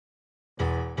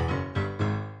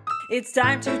It's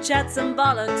time to chat some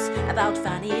bollocks about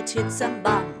fanny tits and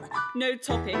bum. No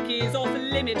topic is off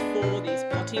limit for these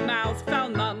potty-mouthed foul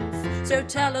mums. So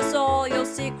tell us all your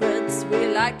secrets, we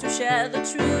like to share the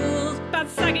truth. Bad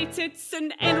saggy tits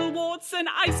and anal warts and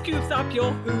ice cubes up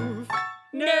your hoof.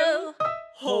 No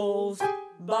holes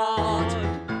barred.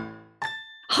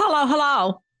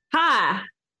 Hello. Hi.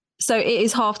 So it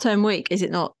is half-term week, is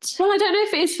it not? Well, I don't know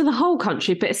if it is for the whole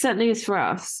country, but it certainly is for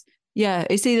us. Yeah,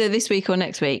 it's either this week or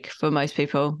next week for most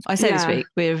people. I say this week.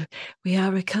 We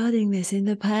are recording this in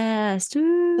the past.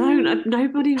 Ooh. No,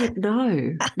 nobody would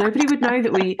know. Nobody would know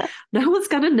that we. No one's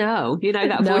going to know. You know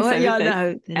that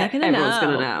voiceover thing. No, Everyone's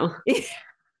going to know.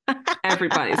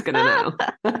 Everybody's going to know.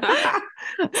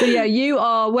 So yeah, you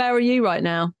are. Where are you right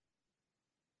now?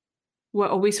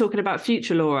 What are we talking about?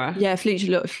 Future Laura. Yeah, future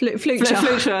Laura is going to be.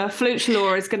 Future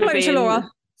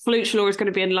Laura is going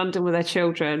to be in London with her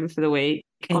children for the week.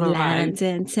 On our own.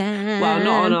 Well,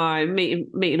 not on our own,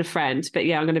 meeting a friend, but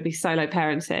yeah, I'm going to be solo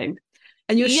parenting.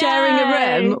 And you're sharing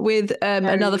a room with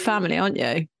another family, aren't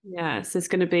you? Yeah, so it's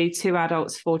going to be 2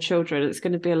 adults, 4 children. It's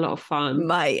going to be a lot of fun.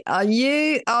 Mate,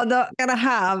 you are not going to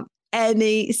have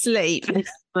any sleep.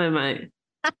 No, mate.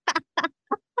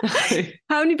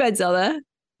 How many beds are there?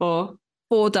 4.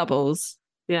 4 doubles.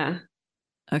 Yeah.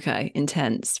 Okay,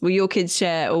 intense. Will your kids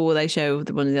share or will they share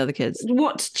with one of the other kids?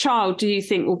 What child do you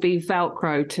think will be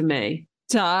Velcro to me?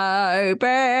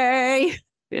 Toby.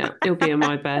 Yeah, he'll be in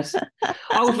my bed.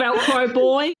 Old Velcro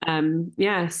boy.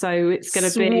 Yeah, so it's going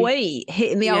to be... Sweet,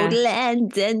 hitting the old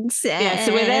London sand. Yeah,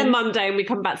 so we're there Monday and we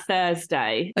come back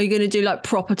Thursday. Are you going to do like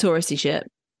proper touristy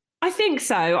shit? I think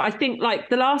so. I think like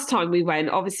the last time we went,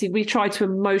 obviously we tried to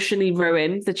emotionally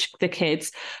ruin the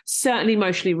kids. Certainly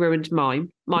emotionally ruined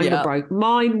mine.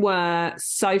 Mine were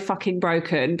so fucking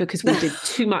broken because we did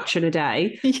too much in a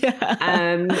day. Yeah.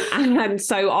 And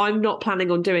so I'm not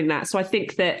planning on doing that. So I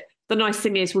think that the nice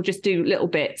thing is we'll just do little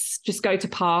bits, just go to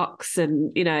parks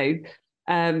and, you know,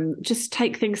 just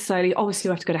take things slowly. Obviously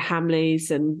we have to go to Hamleys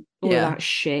and all of that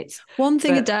shit. One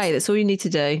thing a day, that's all you need to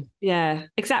do. Yeah,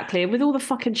 exactly. And with all the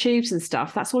fucking tubes and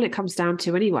stuff, that's all it comes down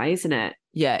to anyway, isn't it?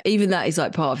 Yeah, even that is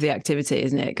like part of the activity,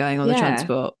 isn't it? Going on the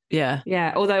transport. Yeah.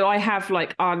 Yeah, although I have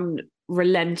like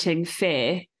unrelenting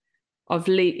fear of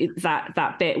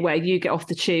that bit where you get off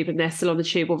the tube and they're still on the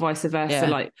tube or vice versa. Yeah.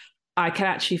 Like I can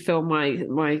actually feel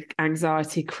my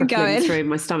anxiety crippling through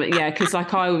my stomach. Yeah, because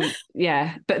like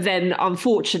but then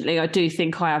unfortunately I do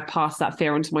think I have passed that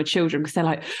fear onto my children because they're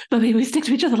like, Mummy, we stick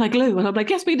to each other like glue. And I'm like,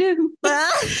 yes, we do.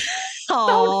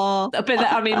 Aww. But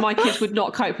I mean, my kids would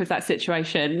not cope with that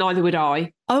situation. Neither would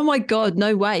I. Oh my God,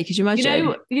 no way. Could you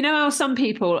imagine? You know how some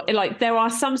people, like there are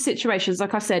some situations,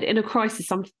 like I said, in a crisis,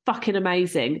 I'm fucking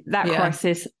amazing. That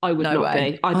crisis, I would not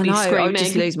be. I'd be screaming. I'd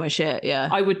just lose my shit, yeah.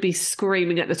 I would be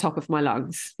screaming at the top of my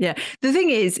lungs. Yeah. The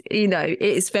thing is, you know,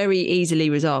 it's very easily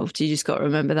resolved. You just got to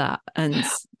remember that. And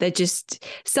they're just,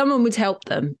 someone would help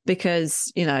them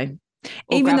because, you know,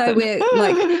 even though we're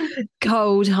like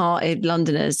cold-hearted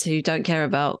Londoners who don't care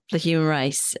about the human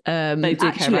race, they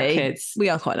do care about kids. We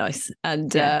are quite nice.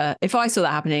 And if I saw that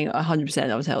happening,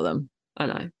 100% I would tell them. I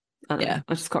know. Yeah,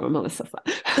 I just can't remember stuff like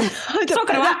that. It's not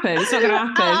going to happen. It's not going to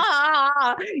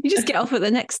happen. You just get off at the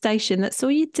next station. That's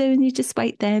all you do, and you just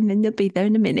wait there, and they'll be there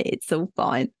in a minute. It's all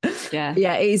fine. Yeah,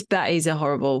 yeah. That is a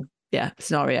horrible.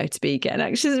 Scenario to be getting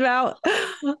anxious about.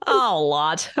 Oh,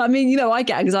 lad. I mean, you know, I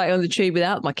get anxiety on the tube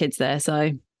without my kids there.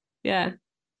 So, yeah.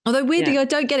 Although weirdly, I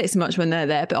don't get it so much when they're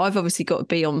there, but I've obviously got to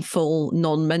be on full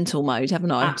non-mental mode,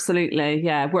 haven't I? Absolutely,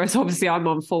 yeah. Whereas obviously I'm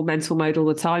on full mental mode all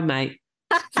the time, mate.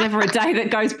 There's never a day that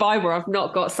goes by where I've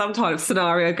not got some kind of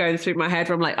scenario going through my head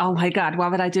where I'm like, oh my God,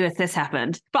 what would I do if this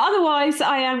happened? But otherwise,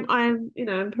 I'm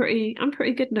pretty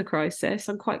good in a crisis.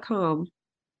 I'm quite calm.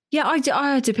 Yeah, I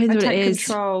depends what it is.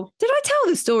 Control. Did I tell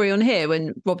the story on here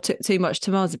when Rob took too much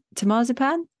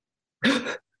Temazepam?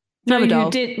 No,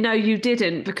 you did. No, you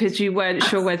didn't because you weren't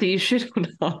sure whether you should or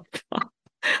not.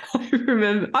 I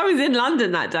remember I was in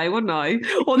London that day, wasn't I?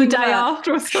 Or the day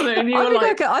after or something. And you were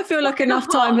like, I feel like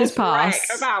enough time has passed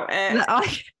about it.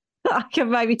 I can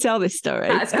maybe tell this story.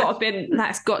 That's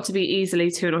got to be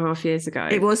easily 2.5 years ago.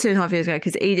 It was 2.5 years ago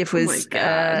because Edith was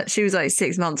she was like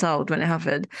 6 months old when it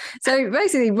happened. So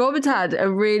basically Robert had a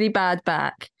really bad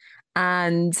back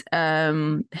and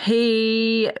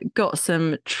he got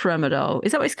some Tramadol.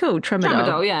 Is that what it's called?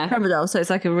 Tramadol, yeah. Tramadol. So it's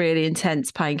like a really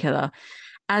intense painkiller.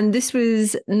 And this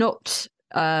was not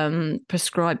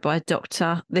prescribed by a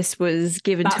doctor. This was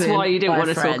given to him. That's why you didn't want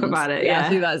to talk about it. Yeah, I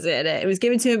think that's it. It was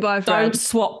given to him by a friend. Don't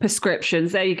swap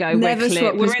prescriptions. There you go. Never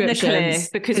swap We're in the clear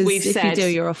because we've if said you do,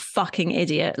 you're a fucking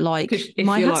idiot. Like if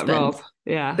my you're husband. like Rob.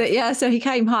 Yeah. But yeah, so he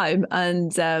came home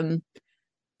and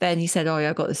then he said, oh,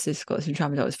 yeah, I got this, got some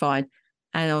tramadol, it's fine.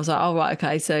 And I was like, oh, right,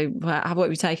 okay. So what have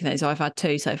you taken it? So I've had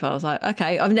 2 so far. I was like,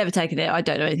 okay, I've never taken it. I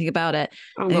don't know anything about it.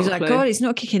 And he was like, God, it's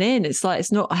not kicking in. It's like,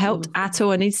 it's not helped at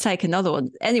all. I need to take another one.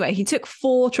 Anyway, he took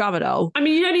 4 tramadol. I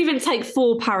mean, you don't even take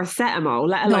 4 paracetamol,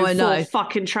 let alone 4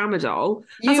 fucking tramadol.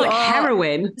 That's like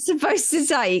heroin. Supposed to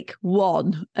take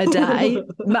 1 a day.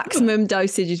 Maximum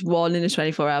dosage is 1 in a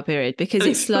 24-hour period because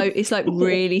it's slow. It's like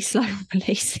really slow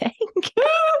releasing.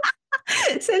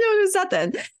 So all of a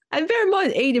sudden, and bear in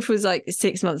mind, Edith was like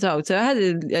 6 months old, so I had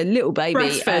a little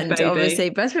baby, obviously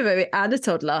breastfed baby and a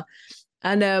toddler,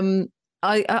 and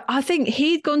I think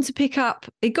he'd gone to pick up.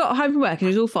 He got home from work and he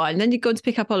was all fine. And then he'd gone to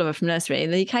pick up Oliver from nursery,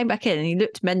 and then he came back in and he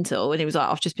looked mental, and he was like,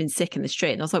 "I've just been sick in the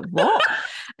street." And I was like, "What?"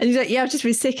 And he's like, "Yeah, I've just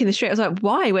been sick in the street." I was like,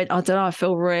 "Why?" He went, "I don't know. I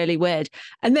feel really weird."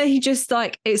 And then he just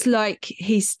like, it's like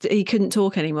he couldn't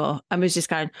talk anymore and was just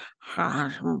going.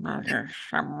 And I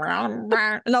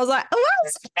was like, oh,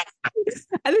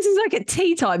 and this is like at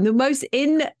tea time, the most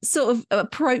in sort of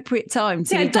appropriate time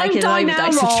to be taking an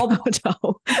overdose of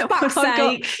tramadol. I've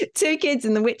got 2 kids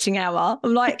in the witching hour.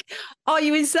 I'm like, are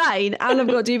you insane? And I've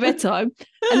got to do bedtime.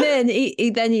 And then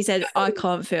he said, I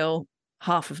can't feel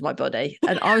half of my body.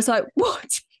 And I was like, what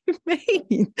do you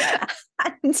mean?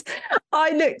 And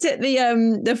I looked at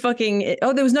the fucking,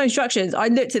 there was no instructions. I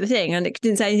looked at the thing and it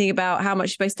didn't say anything about how much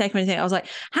you're supposed to take or anything. I was like,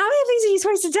 how many of these are you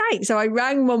supposed to take? So I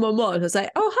rang 111. I was like,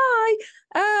 oh, hi.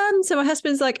 So my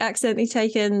husband's like accidentally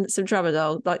taken some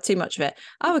tramadol, like too much of it.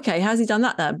 Oh, okay. How's he done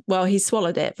that then? Well, he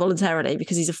swallowed it voluntarily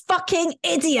because he's a fucking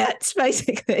idiot,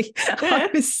 basically.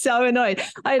 I was so annoyed.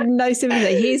 I had no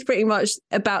sympathy. He's pretty much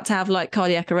about to have like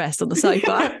cardiac arrest on the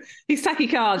sofa. He's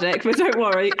tachycardic, but don't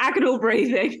worry, agonal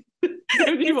breathing.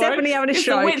 He's definitely having a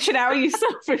stroke. It's the witch now, you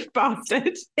selfish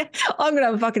bastard. I'm going to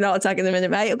have a fucking heart attack in a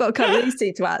minute, mate. I've got to cover these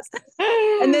 2 twats.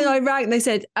 And then I rang and they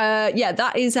said, yeah,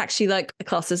 that is actually like a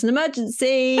class as an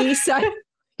emergency. So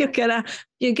you're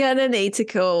gonna need to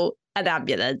call an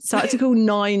ambulance. So I had to call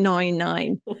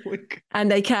 999. Oh my God. And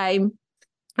they came.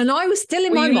 And I was still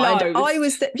in my mind. But I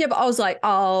was like,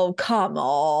 oh, come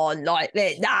on. Like,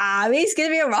 nah, he's going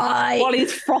to be all right. While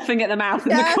he's frothing at the mouth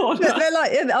in the corner. They're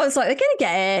like, I was like, they're going to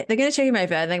get it. They're going to check him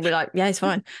over. And they'll be like, yeah, he's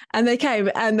fine. And they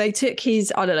came and they took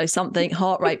his, I don't know, something,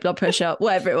 heart rate, blood pressure,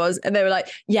 whatever it was. And they were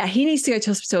like, yeah, he needs to go to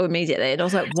hospital immediately. And I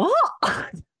was like,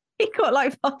 what? He got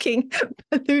like fucking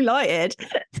blue lighted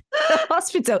to the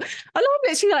hospital. And I'm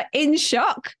literally like in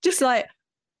shock, just like,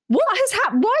 what has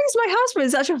happened? Why is my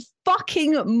husband such a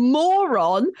fucking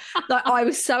moron? Like, I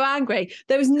was so angry.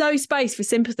 There was no space for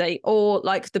sympathy or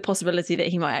like the possibility that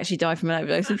he might actually die from an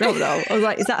overdose of tramadol. I was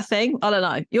like, is that a thing? I don't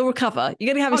know. You'll recover.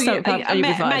 You're going to have a stomach pump and you'll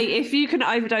be fine. Mate, if you can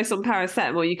overdose on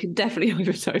paracetamol, you can definitely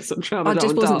overdose on tramadol. I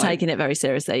just wasn't taking it very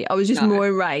seriously. I was just more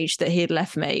enraged that he had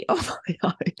left me on my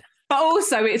own. But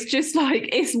also, it's just like,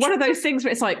 it's one of those things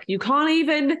where it's like, you can't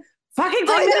even fucking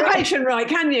take medication right,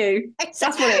 can you? That's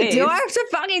what it is. Do I have to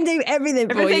fucking do everything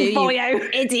for you,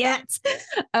 idiot?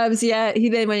 So yeah, he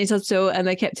then went into hospital and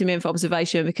they kept him in for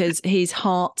observation because his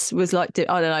heart was like,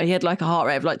 I don't know, he had like a heart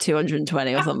rate of like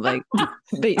 220 or something.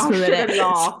 Beats per minute.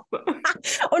 Oh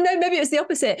no, maybe it was the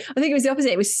opposite. I think it was the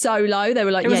opposite. It was so low. They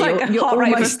were like, you're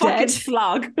almost dead.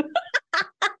 Slug.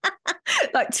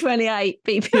 Like 28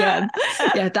 BPM.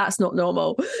 Yeah, that's not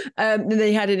normal. Then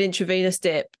they had an intravenous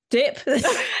dip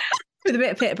with a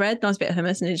bit of pita bread, nice bit of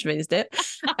hummus and intravenous dip.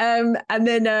 And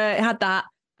then had that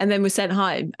and then was sent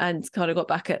home and kind of got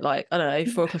back at like, I don't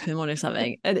know, 4 o'clock in the morning or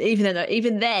something. And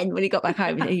even then when he got back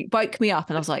home, he woke me up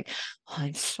and I was like,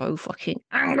 I'm so fucking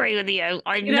angry with you.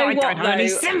 I don't have any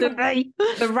sympathy.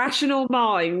 The rational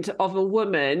mind of a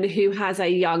woman who has a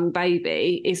young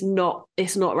baby it's not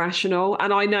rational.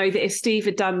 And I know that if Steve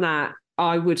had done that,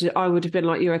 I would have been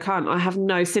like, you're a cunt. I have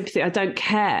no sympathy. I don't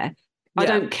care. Yeah. I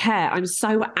don't care. I'm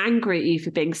so angry at you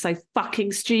for being so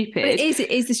fucking stupid. But it is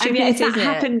the stupidity. And if that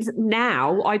happened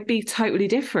now, I'd be totally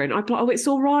different. I'd be like, oh, it's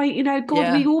all right. You know,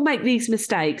 God, we all make these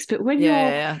mistakes. But when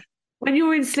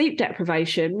you're in sleep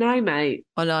deprivation, no, mate.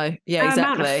 I know. Yeah,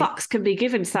 exactly. The amount of fucks can be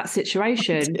given to that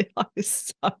situation. I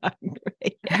was so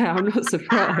angry. Yeah, I'm not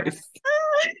surprised.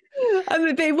 I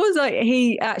mean, but it was like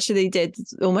he actually did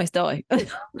almost die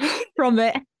from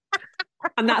it.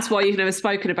 And that's why you've never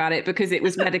spoken about it, because it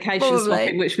was medication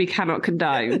swapping, which we cannot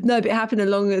condone. No, but it happened a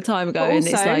long time ago, and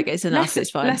it's like, it's enough,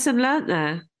 it's fine. Lesson learnt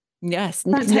there. Yes,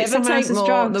 never take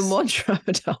more than 1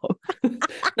 tramadol.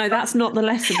 No, that's not the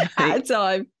lesson. At a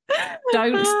time.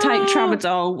 Don't take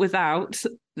tramadol without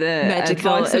the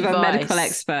advice of a medical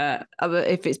expert.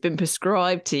 If it's been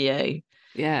prescribed to you.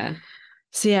 Yeah.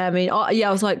 So yeah, I mean, I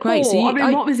was like, great. So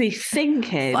what was he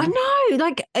thinking? I know,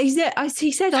 like he said,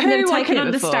 I've never taken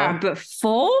it before. But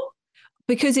 4?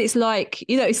 Because it's like,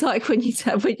 it's like when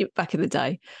you're back in the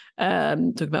day,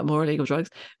 talking about more illegal drugs,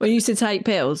 when you used to take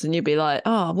pills and you'd be like,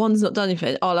 oh, one's not done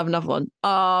anything. I'll have another one.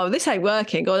 Oh, this ain't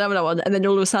working. Go on, have another one. And then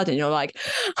all of a sudden you're like,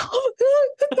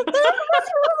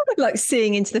 like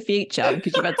seeing into the future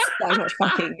because you've had so much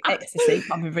fucking ecstasy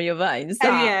pumping through your veins.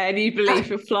 And you believe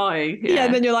you're flying. Yeah,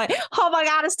 and then you're like, oh my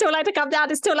God, it's too late to come down.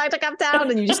 It's too late to come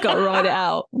down. And you just got to ride it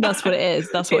out. That's what it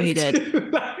is. That's what he did.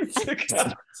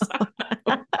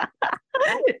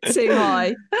 Too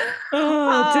high.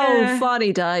 Oh,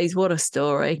 funny days. What a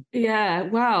story. Yeah.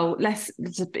 Well,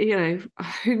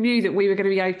 who knew that we were going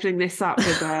to be opening this up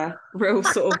with a real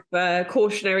sort of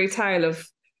cautionary tale of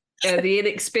the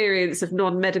inexperience of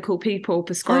non-medical people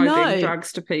prescribing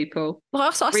drugs to people. Well,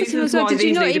 I reasons why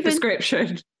these need a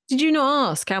prescription. Did you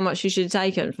not ask how much you should have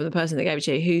taken from the person that gave it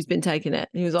to you? Who's been taking it?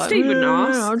 And he was like, Stephen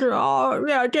asked.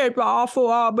 Yeah, I did, but I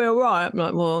thought I'd be all right. I'm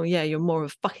like, well, yeah, you're more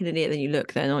of a fucking idiot than you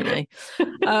look then, aren't you?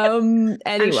 Anyway.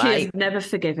 And she has never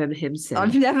forgiven him since.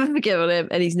 I've never forgiven him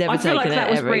and he's never taken it ever again. I feel like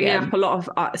that was bringing up a lot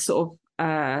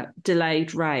of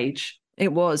delayed rage.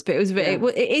 It was, but I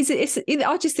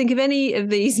just think if any of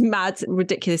these mad,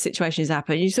 ridiculous situations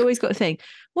happen, you just always got to think,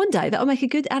 one day that'll make a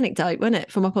good anecdote, won't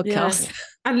it, for my podcast? Yeah.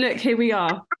 And look, here we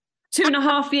are,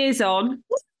 2.5 years on,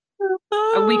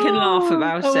 and we can laugh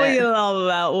about it. We can laugh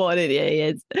about what an idiot he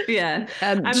is. Yeah.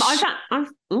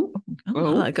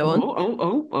 Go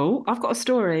on. I've got a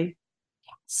story.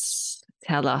 Yes.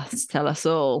 Tell us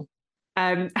all.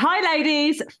 Hi,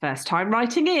 ladies. First time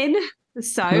writing in.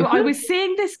 So I was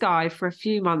seeing this guy for a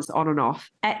few months on and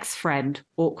off, ex-friend,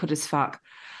 awkward as fuck.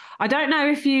 I don't know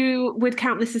if you would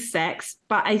count this as sex,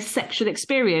 but a sexual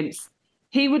experience.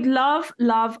 He would love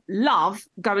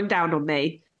going down on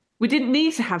me. We didn't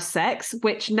need to have sex,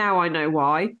 which now I know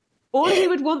why. All he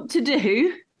would want to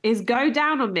do is go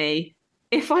down on me.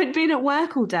 If I'd been at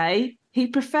work all day,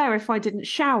 he'd prefer if I didn't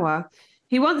shower.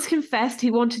 He once confessed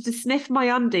he wanted to sniff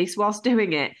my undies whilst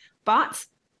doing it, but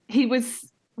he was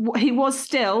and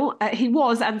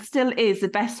still is the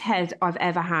best head I've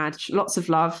ever had. Lots of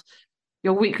love.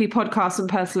 Your weekly podcasts and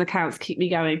personal accounts keep me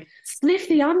going. Sniff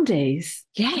the undies.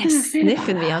 Yes,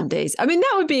 sniffing the undies. I mean,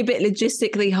 that would be a bit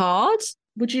logistically hard.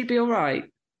 Would you be all right?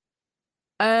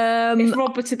 If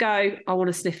Rob were to go, I want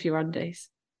to sniff your undies.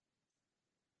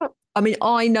 I mean,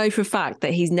 I know for a fact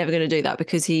that he's never going to do that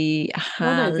because he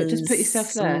has... but just put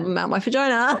yourself there. Out my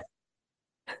vagina.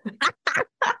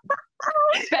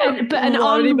 But an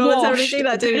unwashed,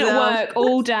 at work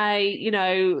all day,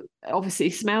 obviously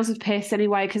smells of piss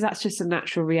anyway, because that's just a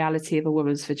natural reality of a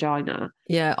woman's vagina.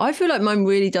 Yeah, I feel like mine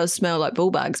really does smell like ball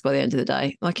bags by the end of the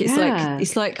day. Like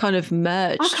it's like kind of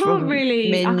merged. I can't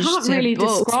really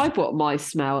describe what my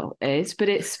smell is, but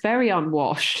it's very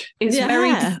unwashed. It's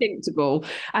very distinctable.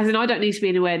 As in, I don't need to be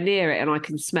anywhere near it, and I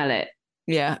can smell it.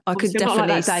 Yeah, I could definitely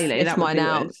like that daily. Sniff mine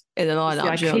out in the lineup.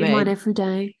 I clean mine every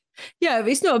day. Yeah,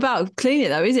 it's not about cleaning it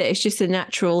though, is it? It's just a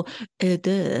natural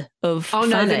odour of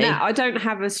fanny. No, I don't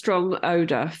have a strong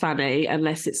odour fanny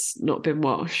unless it's not been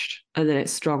washed, and then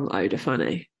it's strong odour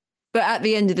fanny. But at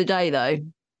the end of the day though,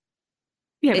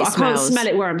 yeah, but I can't smell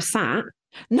it where I'm sat.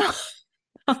 No.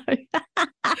 That's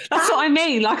what I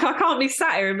mean. Like, I can't be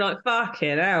sat here and like,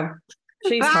 fucking hell,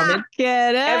 she's coming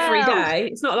every day.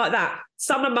 It's not like that.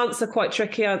 Summer months are quite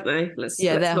tricky, aren't they?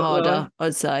 They're harder,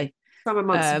 I'd say. Summer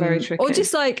months are very tricky. Or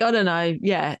just like, I don't know,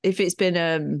 if it's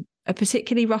been a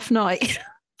particularly rough night.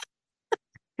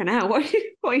 Now, what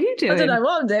are you doing? I don't know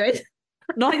what I'm doing.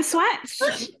 Night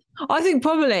sweats? I think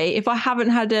probably if I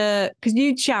haven't had because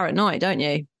you shower at night, don't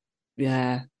you?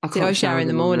 Yeah. I shower in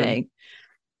the morning.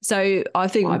 So I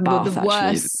think the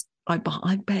worst... I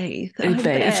bathe.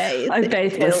 I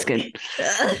bathe my skin.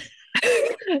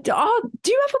 Do you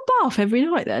have a bath every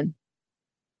night then?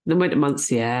 The winter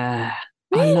months, yeah.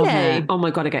 Really? I love it. Oh my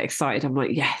God, I get excited. I'm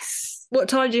like, yes. What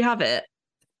time do you have it?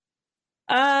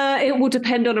 It will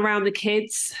depend on around the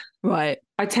kids. Right.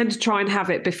 I tend to try and have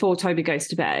it before Toby goes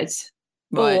to bed.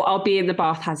 Right. Or I'll be in the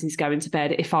bath as he's going to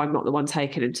bed if I'm not the one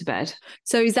taking him to bed.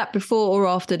 So is that before or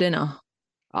after dinner?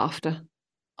 After.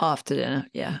 After dinner,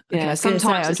 yeah. Okay, yeah,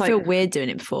 sometimes I'd feel weird doing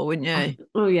it before, wouldn't you?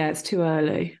 Oh yeah, it's too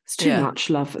early. It's too much,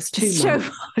 love. It's too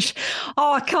much.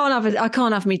 Oh, I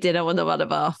can't have me dinner when I've had a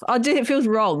bath. It feels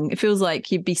wrong. It feels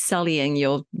like you'd be sullying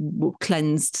your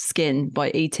cleansed skin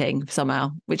by eating somehow,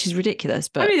 which is ridiculous.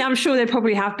 But I mean, I'm sure there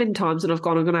probably have been times when I'm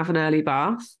going to have an early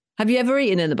bath. Have you ever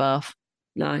eaten in the bath?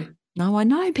 No. No, I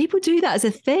know. People do that as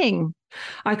a thing.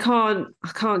 I can't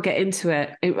get into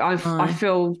it. I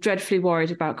feel dreadfully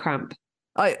worried about cramp.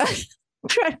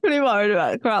 dreadfully worried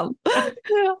about cramp.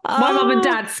 My mum and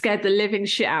dad scared the living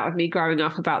shit out of me growing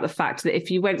up about the fact that if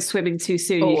you went swimming too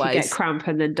soon, you could get cramp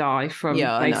and then die from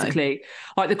basically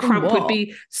like the cramp would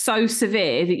be so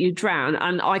severe that you drown.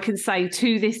 And I can say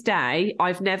to this day,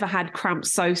 I've never had cramp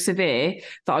so severe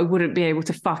that I wouldn't be able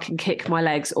to fucking kick my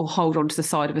legs or hold onto the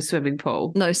side of a swimming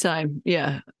pool. No, same.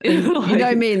 Yeah. You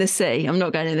know me in the sea. I'm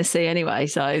not going in the sea anyway.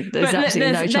 So there's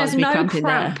absolutely no chance of me cramping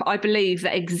there. I believe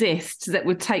that exists that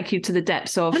would take you to the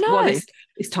depths of, well,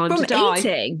 it's time to die.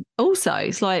 Eating also,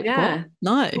 it's like, what?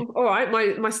 No. All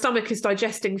right, my stomach is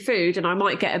digesting food and I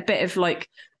might get a bit of like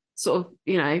sort of,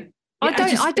 you know. I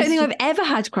don't think I've ever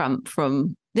had cramp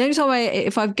from the only time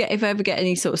if I ever get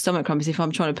any sort of stomach cramp is if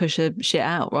I'm trying to push a shit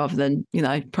out rather than, you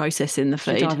know, processing the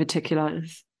food.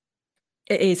 Diverticulitis.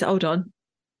 It is. Hold on.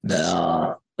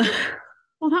 No.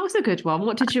 Well, that was a good one.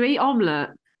 What did you eat? Omelette.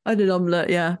 I did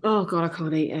omelette, yeah. Oh God, I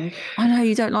can't eat egg. I know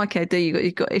you don't like egg, do you?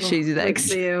 You've got issues with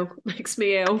eggs. Makes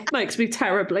me ill. Makes me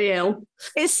terribly ill.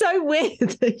 It's so weird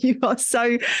that you are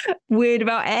so weird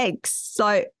about eggs.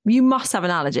 So you must have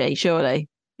an allergy, surely.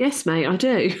 Yes, mate, I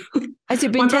do. Has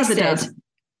it been tested?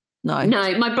 No.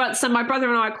 My brother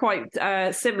and I are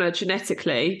quite similar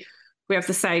genetically. We have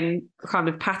the same kind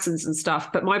of patterns and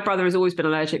stuff, but my brother has always been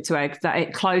allergic to eggs. That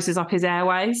it closes up his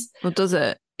airways. Well, does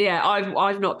it? Yeah,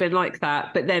 I've not been like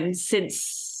that. But then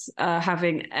since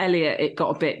having Elliot, it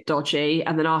got a bit dodgy.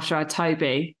 And then after I had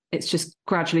Toby, it's just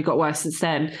gradually got worse since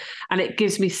then. And it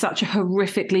gives me such a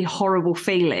horrifically horrible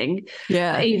feeling.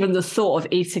 Yeah. Even the thought of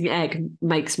eating egg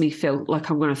makes me feel like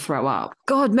I'm going to throw up.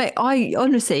 God, mate, I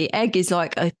honestly, egg is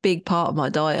like a big part of my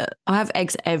diet. I have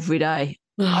eggs every day.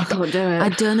 Oh, I can't do it. I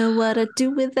don't know what to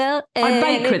do without eggs. I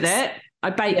bake with it. I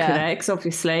bake with eggs,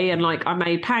 obviously, and like I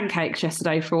made pancakes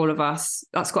yesterday for all of us.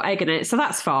 That's got egg in it, so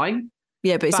that's fine.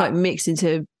 Yeah, but it's like mixed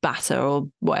into batter or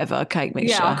whatever, cake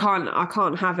mixture. Yeah, I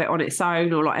can't have it on its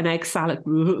own or like an egg salad.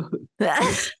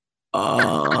 That's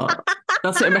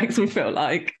what it makes me feel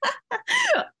like.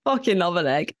 Fucking love an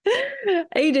egg.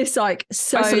 Edith's like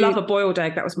so. I used to love a boiled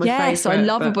egg. That was my favourite. Yes, I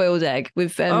love a boiled egg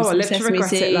with I live to sesame regret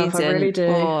seeds. It, love. I really do.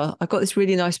 I got this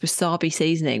really nice wasabi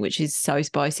seasoning, which is so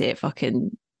spicy it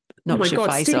fucking knocks your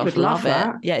face off. Love it.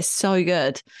 Yeah, it's so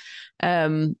good.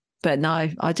 But no,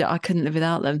 I couldn't live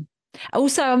without them.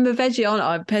 Also, I'm a veggie,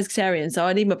 I'm pescatarian, so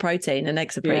I need my protein, and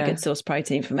eggs are pretty good source of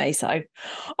protein for me. So I'm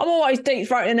always deep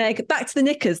throating an egg. Back to the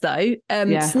knickers though.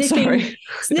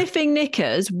 Sniffing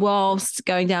knickers whilst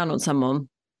going down on someone.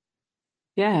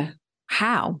 Yeah.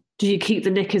 How? Do you keep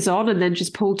the knickers on and then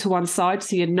just pull to one side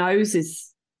so your nose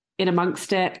is in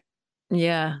amongst it?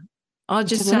 Yeah. I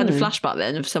just had a flashback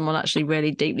then of someone actually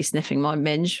really deeply sniffing my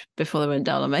minge before they went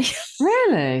down on me.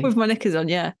 Really? With my knickers on,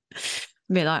 yeah.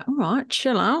 Be like, all right,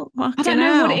 chill out. I don't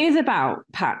know what it is about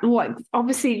pants. Like,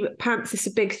 obviously, pants is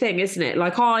a big thing, isn't it?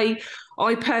 Like, I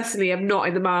personally am not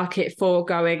in the market for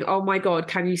going, oh my God,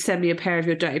 can you send me a pair of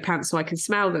your dirty pants so I can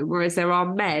smell them? Whereas there are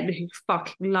men who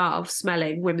fucking love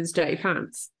smelling women's dirty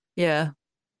pants. Yeah.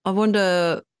 I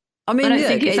wonder, I mean,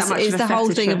 it's the whole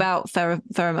thing about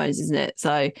pheromones, isn't it?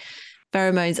 So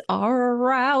pheromones are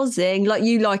arousing, like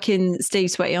you like in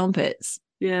Steve's sweaty armpits.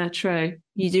 Yeah, true.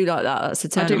 You do like that. That's a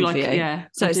turn on for you. Yeah.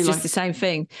 So it's just the same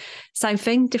thing. Same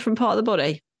thing, different part of the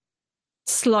body.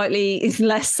 Slightly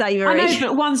less savoury. I know,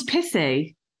 but one's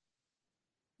pissy.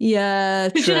 Yeah,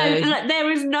 true. You know, like, there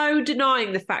is no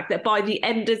denying the fact that by the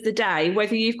end of the day,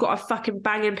 whether you've got a fucking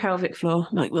banging pelvic floor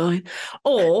like mine,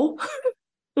 or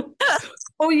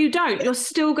you don't, you're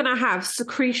still going to have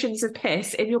secretions of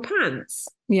piss in your pants.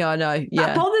 Yeah, I know. Yeah,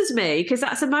 that bothers me because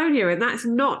that's ammonia, and that's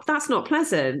not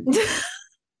pleasant.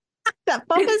 That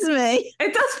bothers me.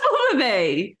 It does bother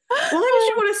me. Why would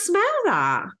you want to smell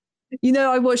that? You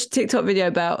know, I watched a TikTok video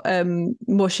about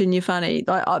washing your fanny,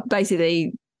 like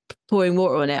basically pouring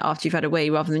water on it after you've had a wee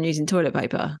rather than using toilet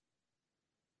paper.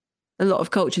 A lot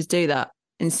of cultures do that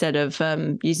instead of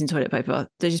using toilet paper.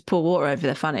 They just pour water over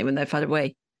their fanny when they've had a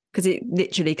wee because it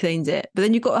literally cleans it. But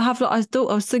then you've got to have, like, I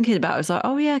was thinking about it. I was like,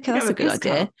 oh yeah, okay, that's a good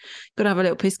idea. Got to have a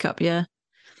little piss cup, yeah.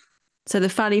 So the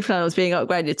fanny flannel is being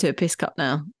upgraded to a piss cup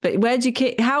now. But where do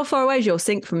you how far away is your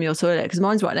sink from your toilet? Because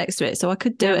mine's right next to it, so I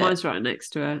could do it. Mine's right next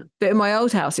to it. But in my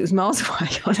old house, it was miles away.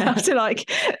 I'd have to like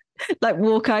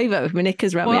walk over with my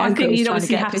knickers around my ankles. I think you'd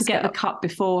obviously have to get the cup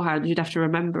beforehand. You'd have to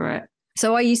remember it.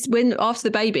 So I used after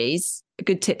the babies, a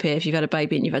good tip here if you've had a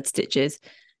baby and you've had stitches,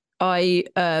 I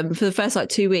for the first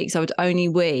 2 weeks I would only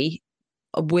wee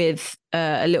with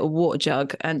a little water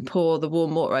jug and pour the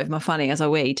warm water over my fanny as I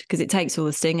weed because it takes all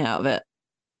the sting out of it.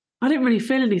 I didn't really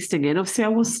feel any stinging. Obviously I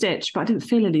was stitched, but I didn't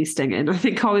feel any stinging. I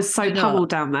think I was so pummeled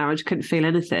down there I just couldn't feel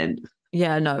anything.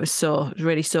 Yeah, no, it was sore. It was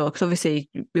really sore because obviously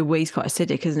your wee's quite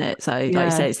acidic, isn't it? So, like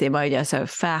you say, it's the ammonia, so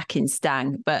fucking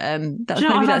stang. But that's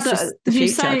maybe that's just the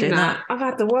future doing that. I've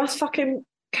had the worst fucking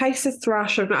case of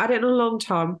thrush. I've not had it in a long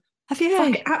time. Have you?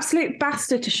 Fucking absolute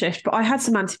bastard to shift, but I had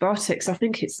some antibiotics. I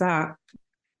think it's that.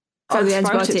 Oh, the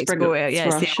antibiotics bring for it. Yeah,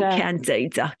 it's thrush, the old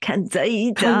Candida. Candida.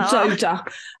 You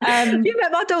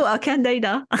met my daughter,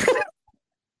 Candida.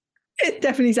 It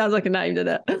definitely sounds like a name,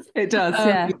 doesn't it? It does,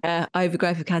 yeah.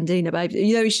 Overgrowth of Candida, babe.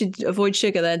 You know, you should avoid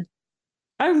sugar then.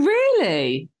 Oh,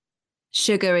 really?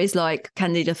 Sugar is like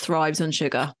Candida thrives on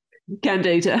sugar.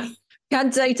 Candida,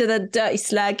 the dirty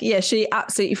slag. Yeah, she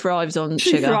absolutely thrives on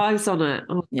sugar. She thrives on it.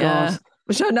 Oh, yeah. God.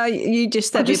 Which I know you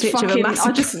just sent me a picture of a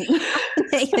massive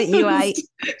that you ate.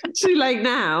 Too late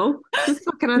now. Just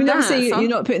fucking I mean, obviously you're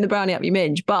not putting the brownie up your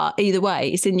minge, but either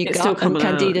way, it's in your gut, and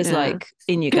Candida's like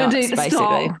in your guts,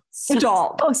 basically.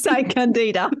 Stop. Oh, say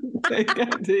Candida.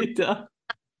 Candida.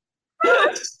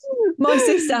 My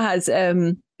sister has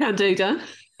Candida.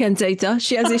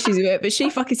 She has issues with it, but she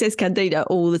fucking says Candida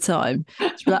all the time.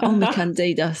 She's like, oh, my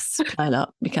Candida. Playing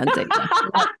up, my Candida.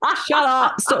 Like, shut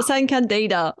up. Stop saying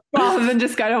Candida. Rather than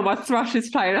just going, oh, my thrush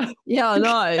is playing up. Yeah, I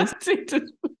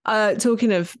know.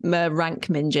 Talking of rank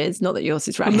minges, not that yours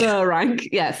is rank. Rank.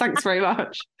 Yeah, thanks very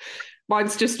much.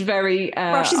 Mine's just very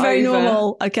thrush is very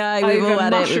normal. Okay, we've all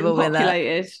had it. We've all been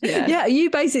there. Yeah, you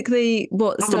basically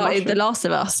started The Last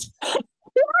of Us.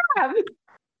 Yeah.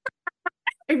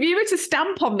 If you were to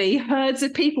stamp on me, herds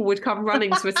of people would come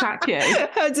running to attack you.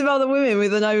 Herds of other women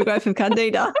with an overgrowth of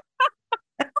Candida.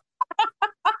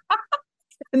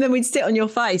 And then we'd sit on your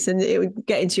face and it would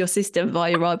get into your system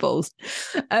via your eyeballs.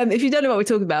 If you don't know what we're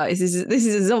talking about, this is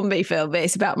a zombie film, but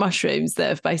it's about mushrooms that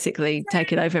have basically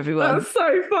taken over everyone. That's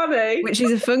so funny. Which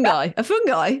is a fungi.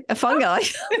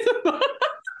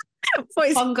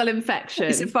 Fungal infection.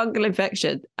 It's a fungal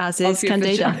infection, as is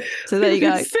Candida. So there you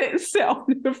go. sit on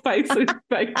your face and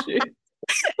infect you.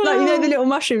 Like, you know, the little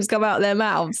mushrooms come out of their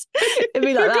mouths. It'd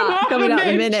be like that, coming out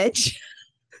the minge.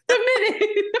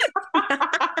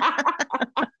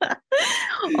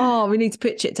 Oh, we need to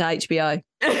pitch it to HBO.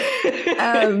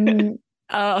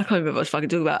 I can't remember what I was fucking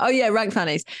talking about. Oh yeah, rank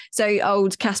fannies. So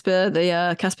old Casper the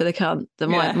cunt,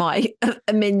 my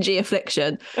mingy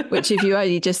affliction. Which if you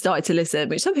only just started to listen,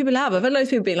 which some people have, I've had loads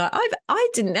of people being like, I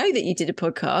didn't know that you did a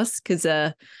podcast because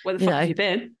where the fuck have you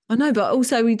been? I know, but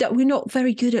also we're not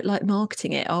very good at like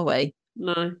marketing it, are we?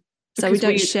 No. So we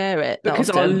don't share it because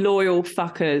our loyal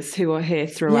fuckers who are here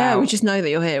throughout. Yeah, we just know that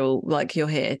you're here, you're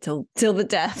here till the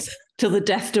death. Till the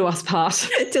death do us part.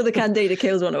 Till the Candida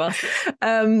kills one of us.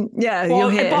 Yeah, well,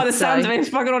 you're here. By the sound of it, it's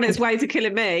fucking on its way to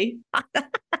killing me.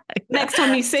 Next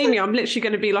time you see me, I'm literally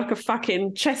going to be like a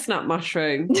fucking chestnut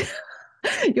mushroom.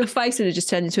 Your face would have just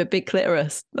turned into a big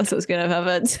clitoris. That's what's going to have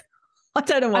happened. I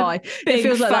don't know why. It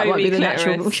feels like that might be the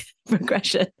natural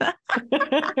progression.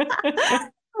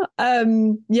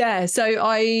 Yeah, so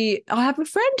I have a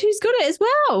friend who's got it as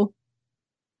well.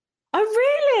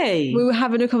 Oh, really? We were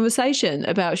having a conversation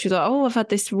about, she was like, oh, I've had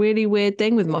this really weird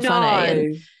thing with my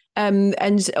fanny. And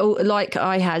like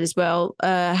I had as well,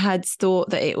 had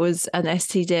thought that it was an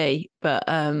STD, but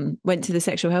went to the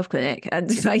sexual health clinic. And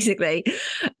basically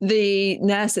the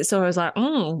nurse that saw her was like,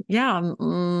 oh, yeah.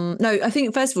 No, I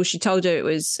think first of all, she told her it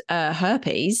was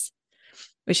herpes,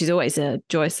 which is always a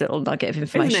joyous little nugget of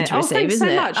information to receive, isn't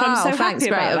it? Much. I'm so thanks,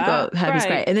 happy great. About I've got herpes,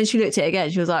 great. And then she looked at it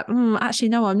again. She was like, actually,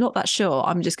 no, I'm not that sure.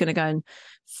 I'm just going to go and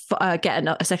get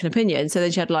a second opinion. So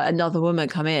then she had like another woman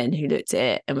come in who looked at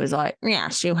it and was like,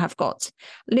 yes, you have got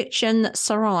lichen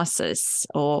psoriasis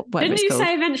or whatever it's called. Didn't you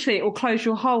say eventually it will close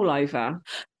your hole over?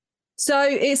 So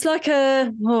it's like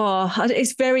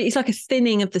it's like a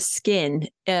thinning of the skin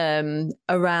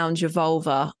around your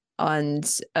vulva and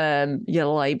your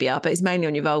labia, but it's mainly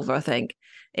on your vulva. I think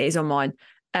it is on mine,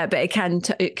 but it can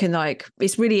like,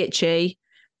 it's really itchy.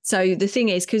 So the thing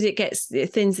is, because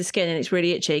it thins the skin and it's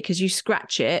really itchy, because you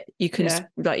scratch it, you can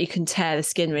tear the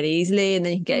skin really easily, and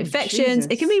then you can get infections.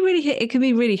 Jesus. It can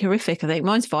be really horrific. I think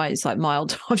mine's fine. It's like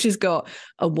mild. I've just got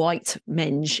a white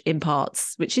minge in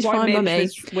parts, which is fine by me.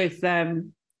 With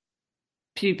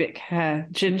pubic hair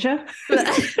ginger.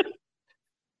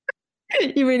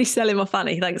 You're really selling my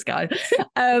fanny. Thanks, guys.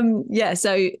 Yeah,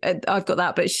 so I've got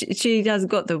that, but she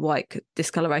hasn't got the white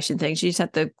discoloration thing. She just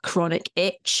had the chronic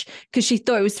itch because she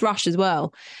thought it was thrush as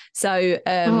well. So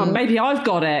maybe I've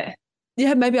got it.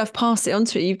 Yeah, maybe I've passed it on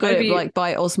to you. You've got it like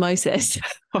by osmosis.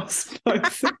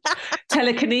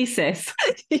 Telekinesis.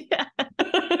 Yeah.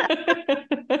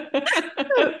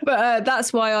 But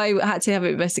that's why I had to have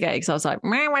it investigated, because I was like,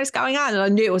 man, what's going on? And I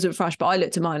knew it wasn't thrush, but I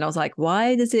looked at mine and I was like,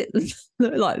 why does it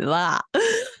look like that?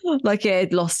 Like it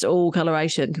had lost all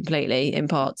coloration completely in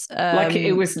parts. Like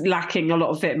it was lacking a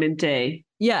lot of vitamin D.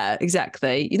 Yeah,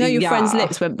 exactly. You know, your friend's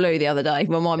lips went blue the other day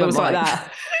when mine went like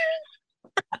that.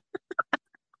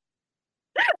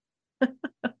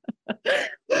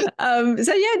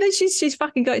 So yeah, then she's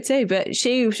fucking got it too, but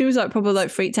she was like probably like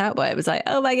freaked out by it. It was like,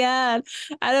 oh my god,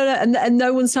 I don't know, and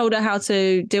no one's told her how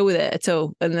to deal with it at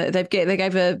all. And they give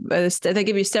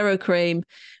you stero cream,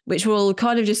 which will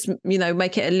kind of just, you know,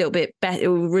 make it a little bit better. It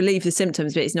will relieve the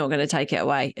symptoms, but it's not going to take it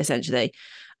away, essentially.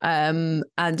 And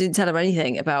didn't tell her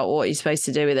anything about what you're supposed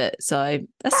to do with it. So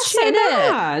that's shit,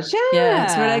 bad. Yeah.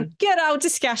 So we're had a good old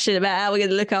discussion about how we're going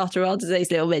to look after our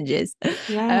diseased little midges.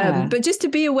 Yeah. But just to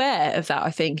be aware of that, I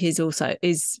think is also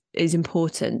is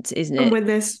important, isn't it? And when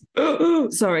there's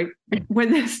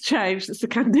when there's change, it's the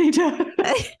candida.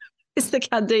 It's the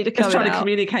candida coming it's trying out. to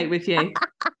communicate with you.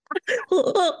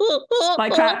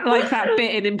 like that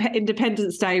bit in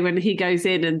Independence Day when he goes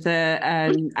in and the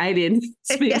alien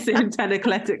speaks in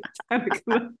telekinetic. I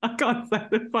can't say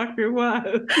the fucking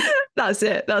word. That's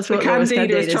it. That's what the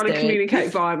candida is trying doing. to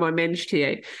communicate via my minge to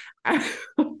you. I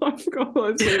forgot what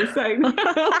I was going to say.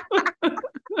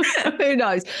 Who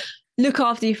knows? Look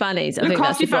after your fannies. Look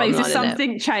after your fannies. If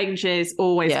something changes,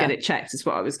 always get it checked, is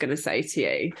what I was going to say to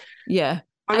you. Yeah.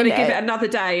 I'm going to give it another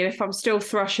day, and if I'm still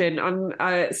thrushing,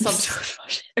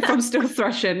 if I'm still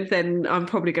thrushing, then I'm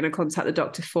probably going to contact the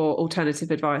doctor for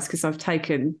alternative advice, because I've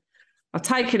taken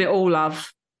it all,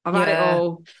 love. I've had it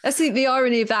all. That's the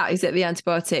irony of that, is that the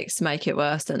antibiotics make it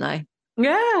worse, don't they?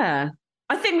 Yeah,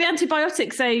 I think the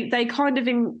antibiotics they kind of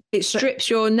it strips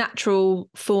your natural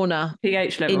fauna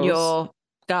pH levels in your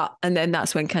gut, and then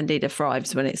that's when candida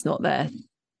thrives, when it's not there.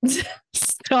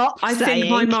 Stop. I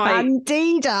think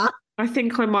candida. I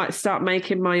think I might start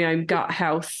making my own gut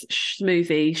health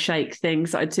smoothie shake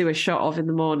things that I do a shot of in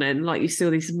the morning, like you see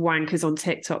all these wankers on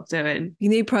TikTok doing. You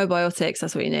need probiotics.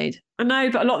 That's what you need. I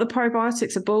know, but a lot of the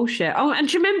probiotics are bullshit. Oh, and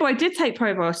do you remember I did take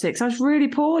probiotics? I was really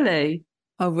poorly.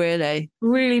 Oh, really?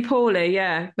 Really poorly,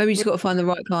 yeah. Maybe you just got to find the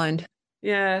right kind.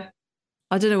 Yeah.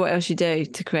 I don't know what else you do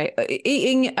to create.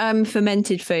 Eating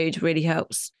fermented food really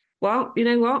helps. Well, you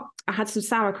know what? I had some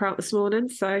sauerkraut this morning,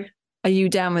 so. Are you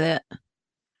down with it?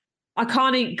 I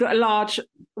can't eat a large.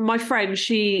 My friend,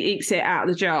 she eats it out of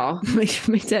the jar. Me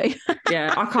too.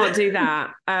 Yeah, I can't do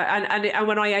that. And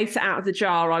when I ate it out of the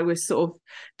jar, I was sort of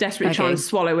desperately trying to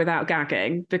swallow without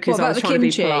gagging, because I was trying to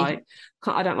be polite.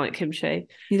 I don't like kimchi.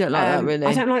 You don't like that, really?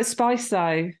 I don't like spice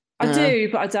though. I do,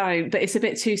 but I don't. But it's a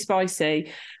bit too spicy.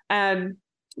 But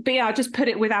yeah, I just put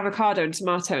it with avocado and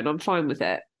tomato, and I'm fine with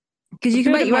it. Because you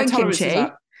can make your own kimchi.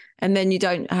 And then you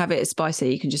don't have it as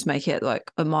spicy. You can just make it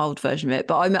like a mild version of it.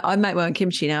 But I make my own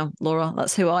kimchi now, Laura.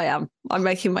 That's who I am. I'm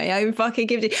making my own fucking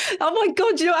kimchi. Oh my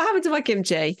God, do you know what happened to my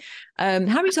kimchi? How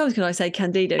many times can I say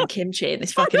candida and kimchi in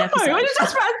this fucking episode? I was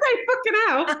just about to say fucking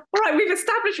hell. All right, we've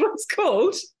established what it's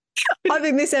called. I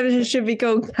think this episode should be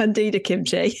called Candida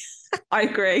Kimchi. I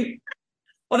agree.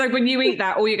 Although when you eat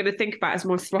that, all you're going to think about is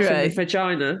more thrush in the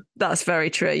vagina. That's very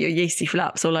true. Your yeasty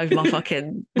flaps all over my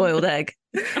fucking boiled egg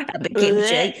and the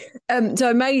kimchi. So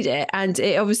I made it, and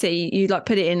it obviously you like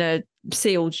put it in a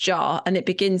sealed jar and it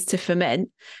begins to ferment.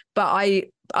 But I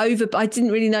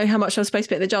didn't really know how much I was supposed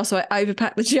to put in the jar, so I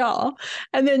overpacked the jar.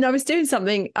 And then I was doing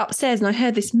something upstairs and I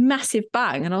heard this massive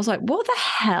bang, and I was like, what the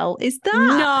hell is that?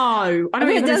 No, I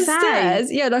went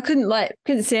downstairs. Yeah, and I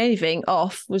couldn't see anything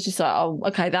off. Was just like, oh,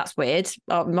 okay, that's weird.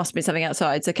 Oh, it must be something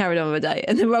outside. So I carried on with my day.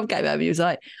 And then Rob came over, he was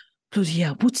like, bloody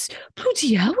hell, what the bloody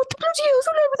hell's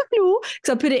all over the floor? Because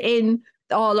I put it in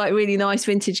our like really nice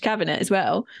vintage cabinet as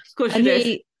well. Of course you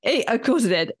did. Of course I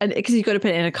did, and because you've got to put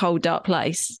it in a cold, dark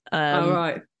place. Oh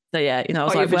right. So yeah, you know, I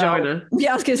was like, your vagina.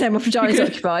 Yeah, I was going to say my vagina's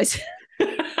occupied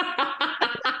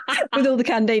with all the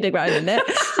candida growing in it,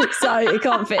 so it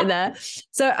can't fit in there.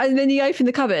 So and then you open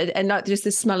the cupboard, and like just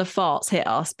the smell of farts hit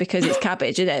us because it's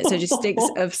cabbage, isn't it? So it just stinks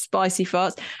of spicy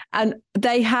farts, and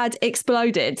they had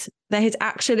exploded. They had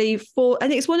actually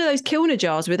and it's one of those Kilner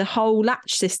jars with a whole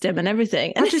latch system and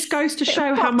everything. And that just goes to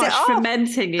show how much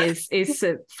fermenting is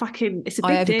a fucking. It's a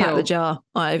big deal.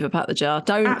 I overpacked the jar.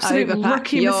 Don't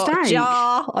overpack your mistake.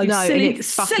 Jar. I know, silly, and it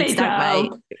fucking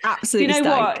stank, mate. Absolutely. You know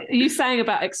stank. what you saying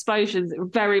about explosions? It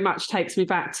very much takes me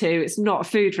back to. It's not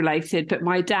food related, but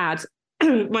my dad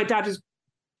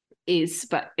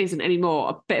but isn't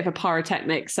anymore, a bit of a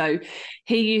pyrotechnic. So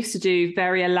he used to do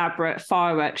very elaborate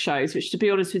fireworks shows, which to be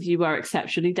honest with you were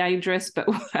exceptionally dangerous, but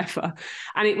whatever.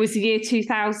 And it was the year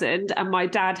 2000, and my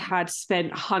dad had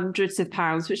spent hundreds of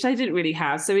pounds, which they didn't really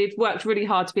have. So he'd worked really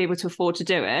hard to be able to afford to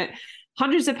do it.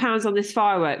 hundreds of pounds on this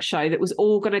fireworks show that was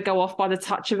all going to go off by the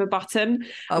touch of a button.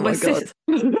 Oh my God.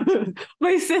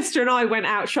 My sister and I went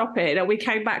out shopping and we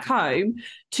came back home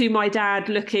to my dad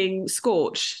looking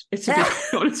scorched, to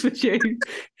be honest with you.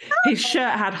 His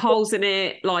shirt had holes in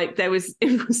it. Like it was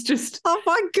just... Oh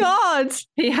my God.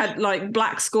 He had like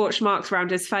black scorch marks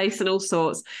around his face and all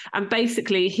sorts. And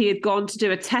basically he had gone to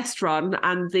do a test run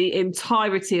and the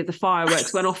entirety of the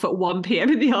fireworks went off at 1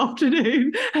 p.m. in the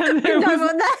afternoon. And there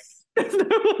there's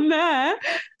no one there.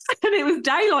 And it was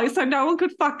daylight, so no one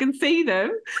could fucking see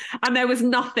them. And there was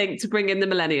nothing to bring in the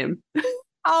millennium.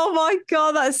 Oh my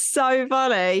God, that's so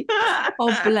funny.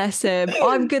 Oh, bless him.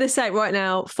 I'm going to say it right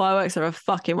now, fireworks are a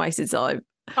fucking waste of time.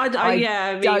 I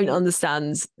don't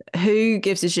understand. Who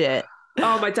gives a shit?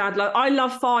 Oh, my dad. I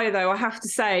love fire, though. I have to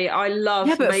say, I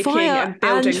love making fire and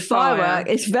building and fire. Firework.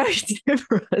 It's very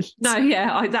different. No,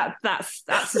 yeah, that's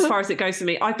as far as it goes for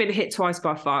me. I've been hit twice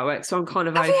by fireworks, so I'm kind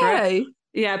of over it.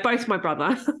 Yeah, both my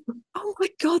brother. Oh my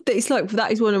God, that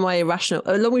is one of my irrational,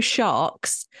 along with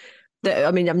sharks.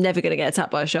 I'm never going to get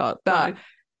attacked by a shark, but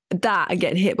that and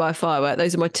getting hit by a firework,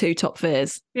 those are my two top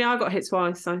fears. Yeah, I got hit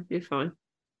twice, so you're fine.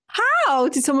 How?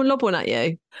 Did someone lob one at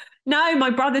you? No, my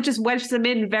brother just wedged them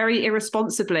in very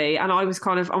irresponsibly, and I was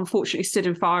kind of unfortunately stood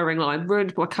in firing line,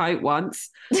 ruined my coat once.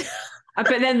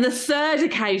 But then the third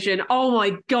occasion, oh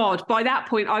my God, by that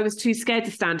point I was too scared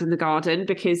to stand in the garden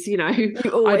because,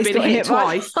 I'd been hit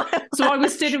twice. So I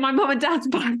was stood in my mum and dad's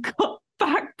back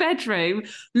bedroom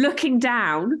looking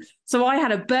down. So I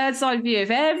had a bird's eye view of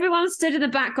everyone stood in the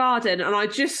back garden, and I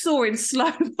just saw in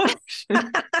slow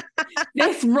motion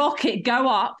this rocket go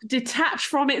up, detach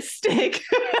from its stick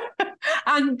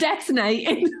and detonate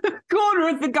in the corner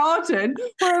of the garden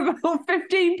where about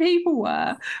 15 people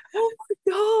were. Oh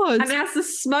my God. And as the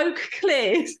smoke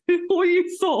cleared, all you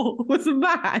saw was a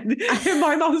man in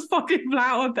my mum's fucking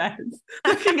flower bed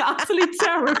looking utterly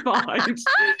terrified.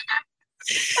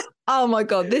 Oh my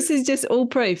God, this is just all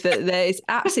proof that there is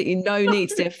absolutely no need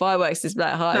to do a fireworks display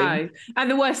at home. No. And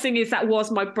the worst thing is that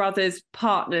was my brother's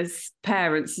partner's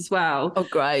parents as well. Oh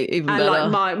great, even and better.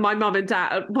 Like my mum and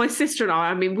dad, my sister and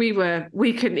I mean,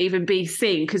 we couldn't even be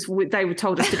seen because they were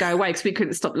told us to go away because we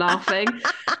couldn't stop laughing.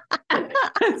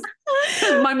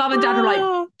 My mum and dad were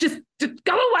like, just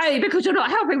go away because you're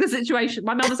not helping the situation.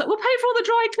 My mum was like, we'll pay for all the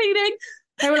dry cleaning.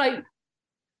 They were like,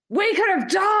 we could have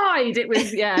died. It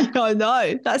was, yeah. I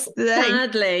know. That's the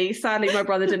thing. Sadly, my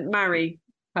brother didn't marry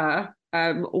her.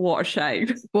 What a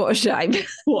shame. What a shame.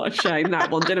 What a shame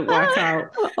that one didn't work out.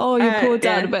 Oh, your poor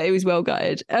dad. Yeah. I bet he was well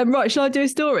gutted. Right, shall I do a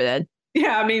story then?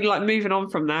 Yeah, I mean, like moving on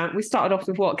from that, we started off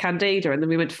with Candida, and then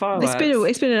we went to fireworks.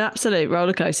 It's been an absolute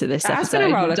roller coaster this episode. It's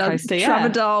been a roller coaster, yeah.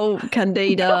 Tramadol,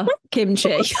 Candida, kimchi.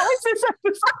 How has this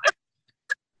episode?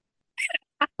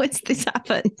 How has this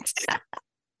happened?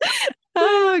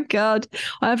 Oh God,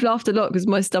 I have laughed a lot because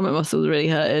my stomach muscles are really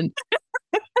hurting.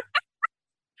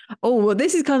 Oh, well,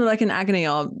 this is kind of like an agony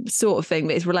arm sort of thing,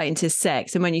 but it's relating to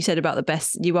sex. And when you said about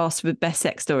you asked for best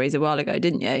sex stories a while ago,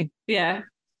 didn't you? Yeah.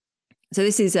 So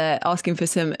this is asking for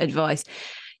some advice.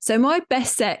 So my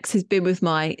best sex has been with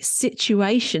my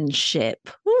situationship.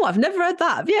 Oh, I've never heard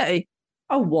that. Have you?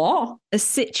 A what? A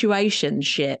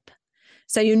situationship.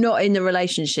 So you're not in a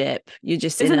relationship. You're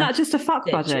just Isn't that just a fuck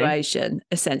situation, buddy?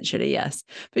 Essentially, yes.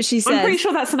 But she says... I'm pretty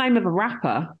sure that's the name of a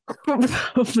rapper.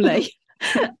 Probably.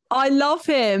 I love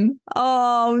him.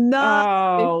 Oh,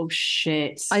 no. Oh,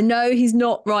 shit. I know he's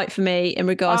not right for me in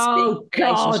regards to the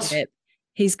relationship.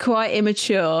 He's quite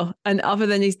immature. And other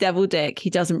than his devil dick, he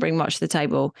doesn't bring much to the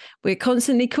table. We're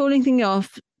constantly calling things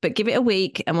off, but give it a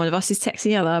week and one of us is texting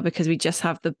the other because we just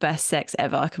have the best sex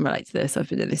ever. I can relate to this. I've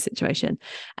been in this situation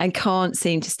and can't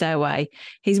seem to stay away.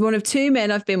 He's one of two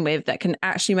men I've been with that can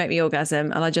actually make me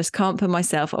orgasm, and I just can't put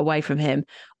myself away from him.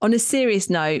 On a serious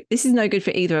note, this is no good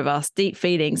for either of us. Deep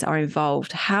feelings are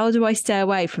involved. How do I stay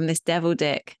away from this devil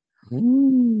dick?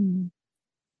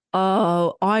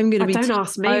 Oh, I'm going to be don't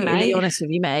ask me, mate. Honest with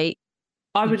you, mate.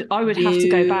 I would have to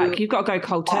go back. You've got to go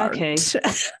cold turkey.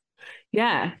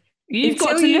 Yeah. You've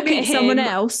got to look at someone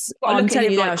else. I'm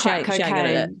telling you now, she ain't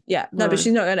gonna. Yeah, no, but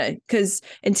she's not gonna, because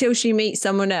until she meets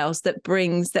someone else that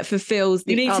fulfills the other side.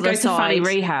 You need to go to fanny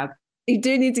rehab. You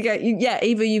do need to go.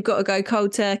 Either you've got to go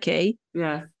cold turkey.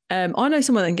 Yeah. I know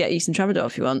someone that can get you some Tramadol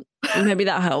if you want. Maybe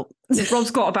that'll help.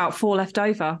 Rob's got about 4 left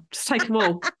over. Just take them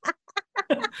all.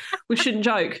 We shouldn't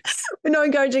joke. We're not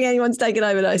encouraging anyone to take an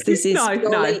overdose. This is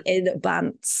purely in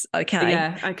bants. Okay.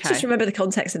 Yeah. Okay. Just remember the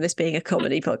context of this being a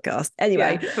comedy podcast.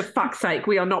 Anyway, for fuck's sake,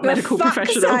 we are not medical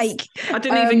professionals. I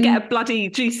didn't even get a bloody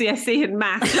GCSE in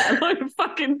maths, let alone a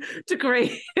fucking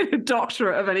degree in a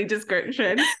doctorate of any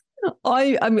description.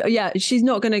 she's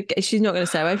not gonna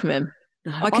stay away from him.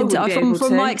 I can tell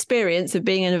from my experience of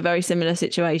being in a very similar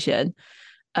situation.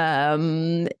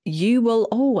 You will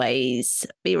always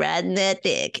be riding that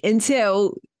dick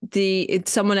until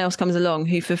someone else comes along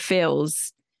who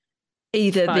fulfills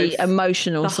either both. The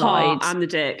emotional side, heart and the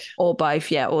dick, or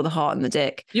both, or the heart and the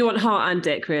dick. You want heart and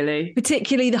dick, really?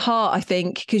 Particularly the heart, I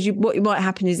think, because what might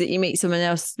happen is that you meet someone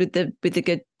else with the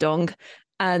good dong,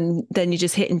 and then you're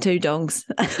just hitting two dongs.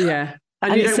 Yeah,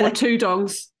 and you don't want two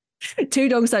dongs. Two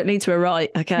dongs don't lead to a right.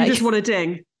 Okay, you just want a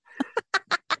ding.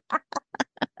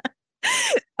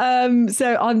 So I'm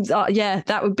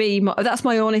that would be that's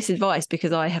my honest advice,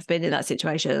 because I have been in that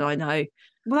situation and I know.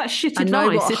 Well, that's shit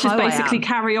advice. It's just basically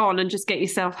carry on and just get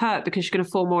yourself hurt because you're going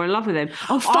to fall more in love with him.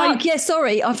 Oh, fuck.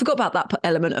 Sorry. I forgot about that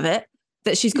element of it,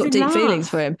 that she's got deep feelings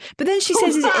for him. But then she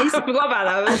says, I forgot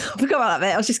about that. I forgot about that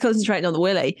bit. I was just concentrating on the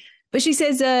willy. But she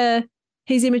says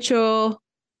he's immature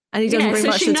and he doesn't bring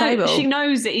much to the table. She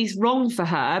knows that he's wrong for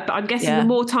her, but I'm guessing the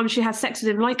more time she has sex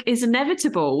with him, is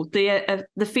inevitable.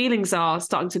 The feelings are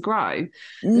starting to grow.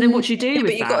 And then what do you do with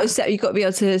that? You've got to be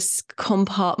able to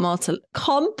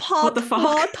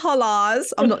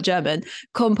compartmentalize. I'm not German.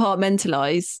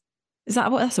 Compartmentalize.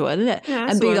 That's a word, isn't it? Yeah,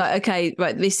 and be like, okay,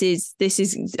 right, this is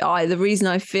the reason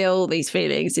I feel these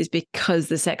feelings is because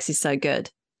the sex is so good.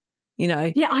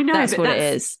 Yeah, I know. That's what it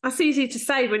is. That's easy to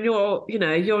say when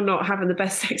you're not having the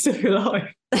best sex of your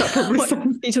life. Are you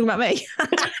talking about me?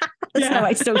 That's no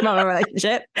way to talk about my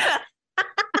relationship.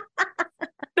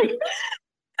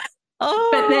 But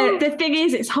the thing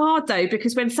is, it's hard though,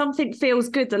 because when something feels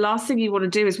good, the last thing you want to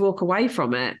do is walk away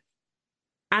from it.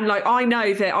 And I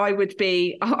know that I would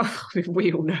be.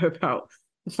 We all know about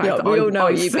the fact that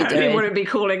I certainly wouldn't be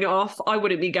calling it off. I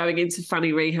wouldn't be going into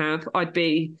fanny rehab. I'd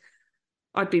be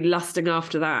lusting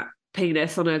after that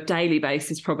penis on a daily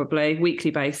basis, probably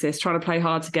weekly basis, trying to play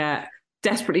hard to get,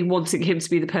 desperately wanting him to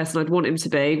be the person I'd want him to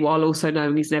be, while also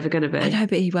knowing he's never going to be. I know,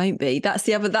 but he won't be. That's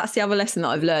the other lesson that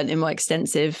I've learned in my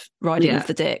extensive riding of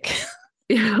the dick.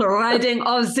 Riding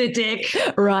of the dick.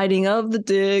 Riding of the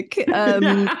dick.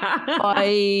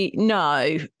 I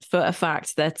know for a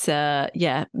fact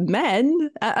that men,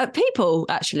 people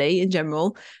actually in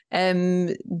general,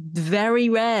 very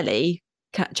rarely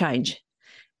change.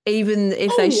 Even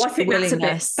if they show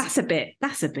willingness. That's a bit.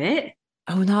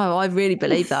 Oh no, I really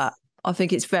believe that. I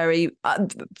think it's very,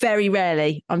 very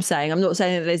rarely. I'm not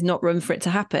saying that there's not room for it to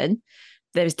happen.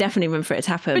 There's definitely room for it to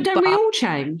happen. But don't we all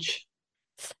change?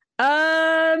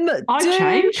 I've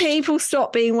changed. People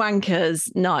stop being wankers?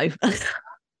 No.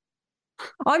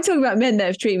 I'm talking about men that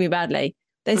have treated me badly.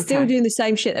 They're still doing the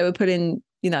same shit they were put in,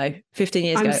 15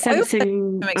 years ago.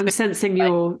 I'm sensing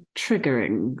you're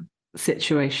triggering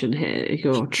situation here.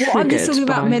 You're triggered. I'm just talking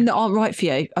about men that aren't right for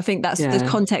you. I think that's the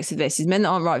context of this, is men that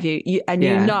aren't right for you.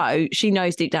 She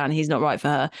knows deep down he's not right for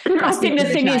her. I think the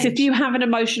thing is, if you have an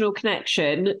emotional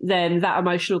connection, then that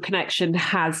emotional connection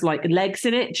has legs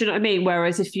in it. Do you know what I mean?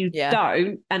 Whereas if you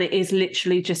don't, and it is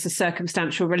literally just a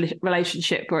circumstantial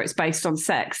relationship where it's based on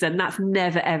sex, then that's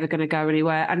never ever going to go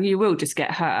anywhere, and you will just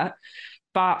get hurt.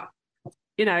 But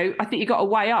I think you got to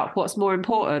weigh up what's more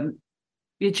important.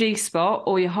 Your G-spot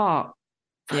or your heart?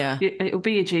 Yeah. It'll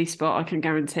be your G-spot, I can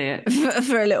guarantee it.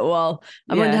 For a little while.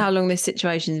 I wonder how long this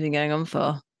situation's been going on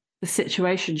for. The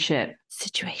situationship.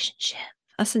 Situationship.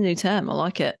 That's a new term. I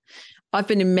like it. I've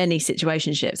been in many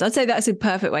situationships. I'd say that's a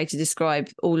perfect way to describe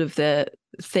all of the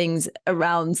things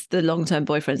around the long-term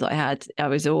boyfriends that I had. I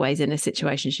was always in a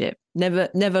situationship.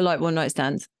 Never like one-night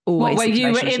stands. Always. Where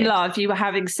you were in love, you were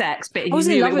having sex, but you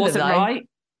knew it wasn't right?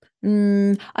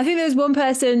 I think there was one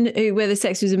person where the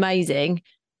sex was amazing,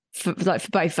 for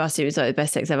both of us. It was the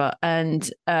best sex ever, and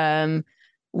that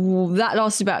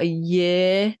lasted about a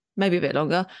year, maybe a bit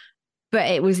longer.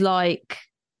 But it was I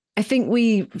think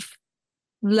we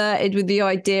flirted with the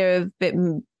idea of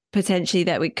potentially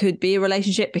that we could be a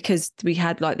relationship, because we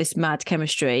had this mad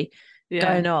chemistry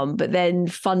going on. But then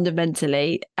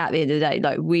fundamentally, at the end of the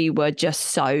day, we were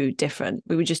just so different.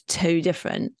 We were just too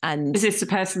different. And is this the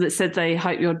person that said they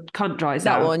hope your cunt dries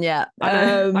out? That one, yeah.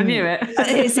 I knew it.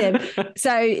 It's him.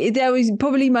 So there was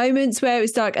probably moments where it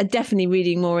was definitely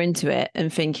reading more into it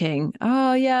and thinking,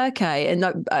 oh yeah, okay,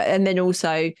 and then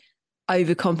also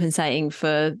overcompensating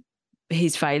for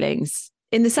his failings.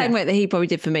 In the same way that he probably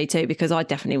did for me too, because I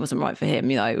definitely wasn't right for him.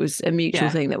 It was a mutual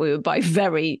thing that we were both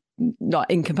very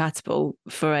incompatible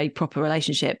for a proper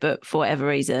relationship, but for whatever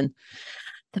reason.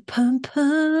 The pum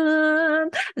pum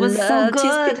was so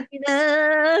good.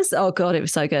 Oh God, it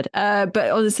was so good.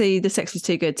 But honestly, the sex was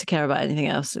too good to care about anything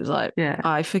else. It was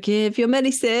I forgive your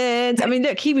many sins. I mean,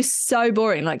 look, he was so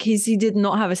boring. He did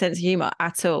not have a sense of humor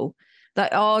at all.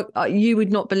 Like, you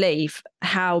would not believe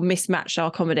how mismatched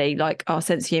our comedy, like our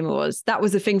sense of humor was. That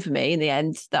was the thing for me in the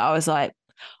end, that I was like,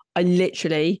 I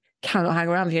literally cannot hang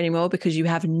around with you anymore because you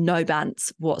have no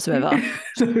bants whatsoever.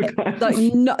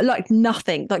 like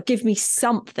nothing. Like, give me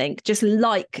something, just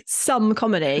like some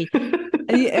comedy.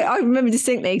 And I remember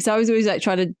distinctly because I was always like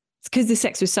trying to, because the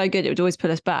sex was so good, it would always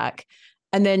pull us back.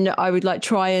 And then I would like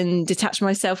try and detach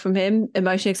myself from him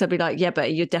emotionally because I'd be like, yeah,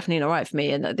 but you're definitely not right for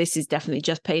me. And this is definitely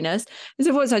just penis. And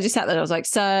so once I just sat there, I was like,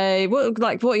 so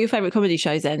what are your favorite comedy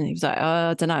shows then? And he was like,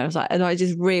 I don't know. I was like, and I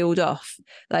just reeled off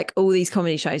like all these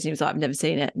comedy shows. And he was like, I've never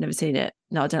seen it.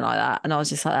 No, I don't like that. And I was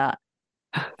just like that.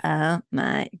 Oh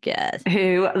my God.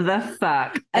 Who the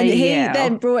fuck? And he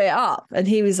then brought it up and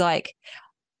he was like,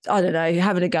 I don't know,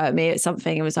 having a go at me at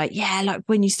something and was like, yeah, like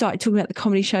when you started talking about the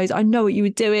comedy shows, I know what you were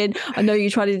doing. I know you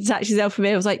tried to detach yourself from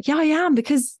me. I was like, yeah, I am,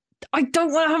 because I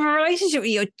don't want to have a relationship with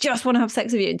you. I just want to have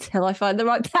sex with you until I find the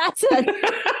right pattern.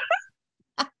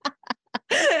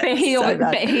 But he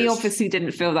obviously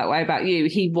didn't feel that way about you.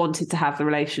 He wanted to have the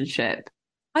relationship.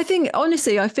 I think,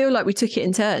 honestly, I feel like we took it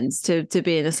in turns to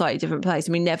be in a slightly different place.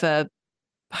 And we never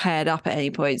paired up at any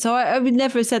point. So I would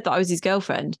never have said that I was his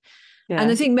girlfriend. Yeah.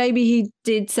 And I think maybe he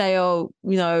did say, oh,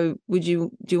 you know, do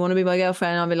you want to be my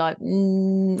girlfriend? And I'd be like,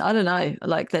 I don't know.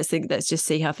 Like, let's just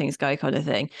see how things go kind of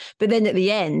thing. But then at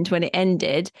the end, when it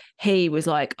ended, he was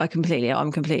like, I'm completely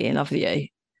in love with you.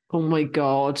 Oh my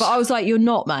God. But I was like, you're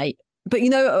not, mate. But, you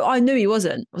know, I knew he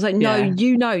wasn't. I was like, no,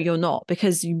 you know you're not,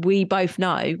 because we both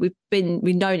know we've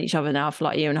known each other now for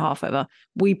like a year and a half, whatever.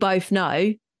 We both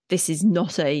know this is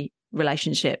not a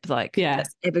relationship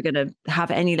that's ever going to have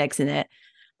any legs in it.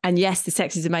 And yes, the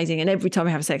sex is amazing. And every time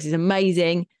we have sex is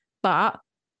amazing. But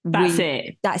that's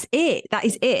it. That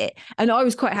is it. And I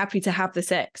was quite happy to have the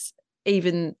sex,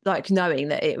 even like knowing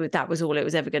that that was all it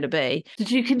was ever going to be. Did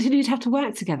you continue to have to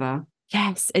work together?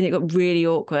 Yes. And it got really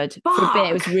awkward. For a bit,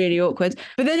 it was really awkward.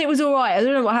 But then it was all right. I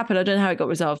don't know what happened. I don't know how it got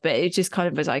resolved, but it just kind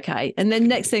of was okay. And then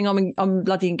next thing I'm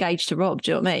bloody engaged to Rob.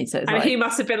 Do you know what I mean? So he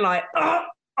must have been like,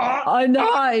 I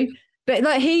know. But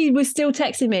like, he was still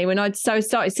texting me when I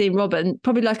started seeing Rob, and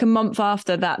probably like a month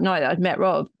after that night that I'd met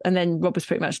Rob, and then Rob was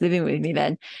pretty much living with me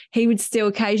then, he would still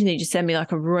occasionally just send me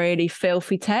like a really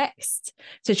filthy text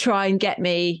to try and get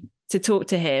me to talk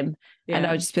to him. Yeah. And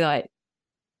I would just be like,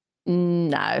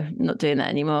 no, I'm not doing that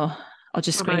anymore. I'll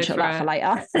just screenshot that for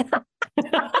later.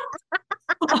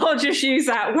 I'll just use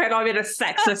that when I'm in a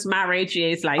sexless marriage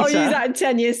years later. I'll use that in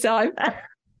 10 years' time.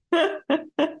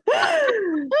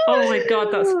 Oh my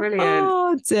God, that's brilliant.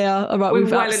 Oh dear. All right,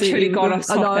 we've well and truly gone off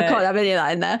topic. No, I can't have any of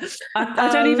that in there.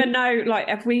 I don't even know, like,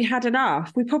 have we had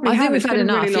enough? We probably have. We've had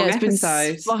enough. Really long it's been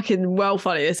fucking well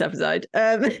funny this episode.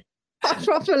 I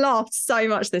proper laughed so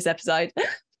much this episode.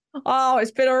 Oh,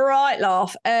 it's been a right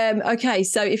laugh. Okay,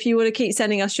 so if you want to keep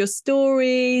sending us your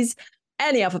stories,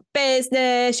 any other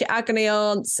business, your agony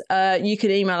aunts, you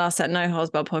can email us at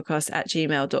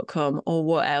noholdsbarredpodcast@gmail.com. Or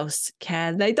what else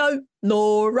can they do,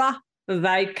 Laura?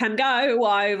 They can go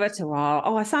over to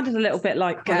our... I sounded a little bit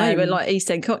like... I know, you went like East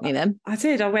End Cockney then. I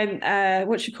did. I went,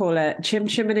 what you call it? Chim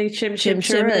cherry.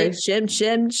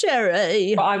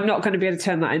 But I'm not going to be able to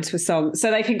turn that into a song. So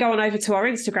they can go on over to our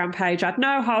Instagram page at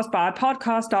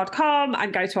noholdsbarredpodcast.com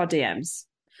and go to our DMs.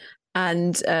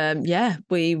 And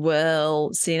we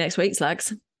will see you next week,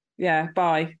 slags. Yeah,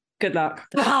 bye. Good luck.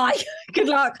 Bye. Good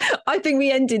luck. I think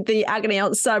we ended the agony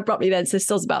aunt so abruptly then, so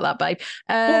soz about that, babe.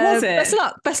 What was it?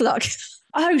 Best of luck.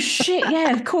 Oh, shit.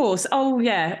 Yeah, of course. Oh,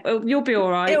 yeah. You'll be all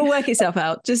right. It'll work itself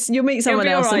out. Just you'll meet someone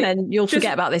else and then you'll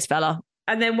forget about this fella.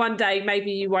 And then one day,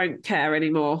 maybe you won't care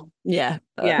anymore. Yeah.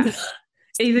 Yeah.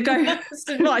 Either go... That's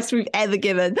the advice we've ever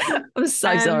given. I'm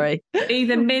so sorry.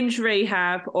 Either ninja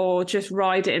rehab or just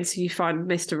ride it until you find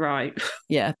Mr. Right.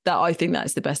 Yeah, I think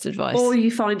that's the best advice. Or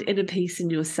you find inner peace in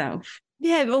yourself.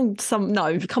 Yeah, well,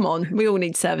 no, come on. We all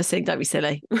need servicing, don't be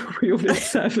silly. We all need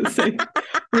servicing.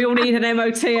 We all need an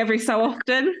MOT every so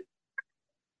often.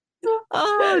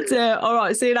 Oh dear. All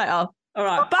right, see you later. All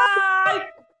right, bye.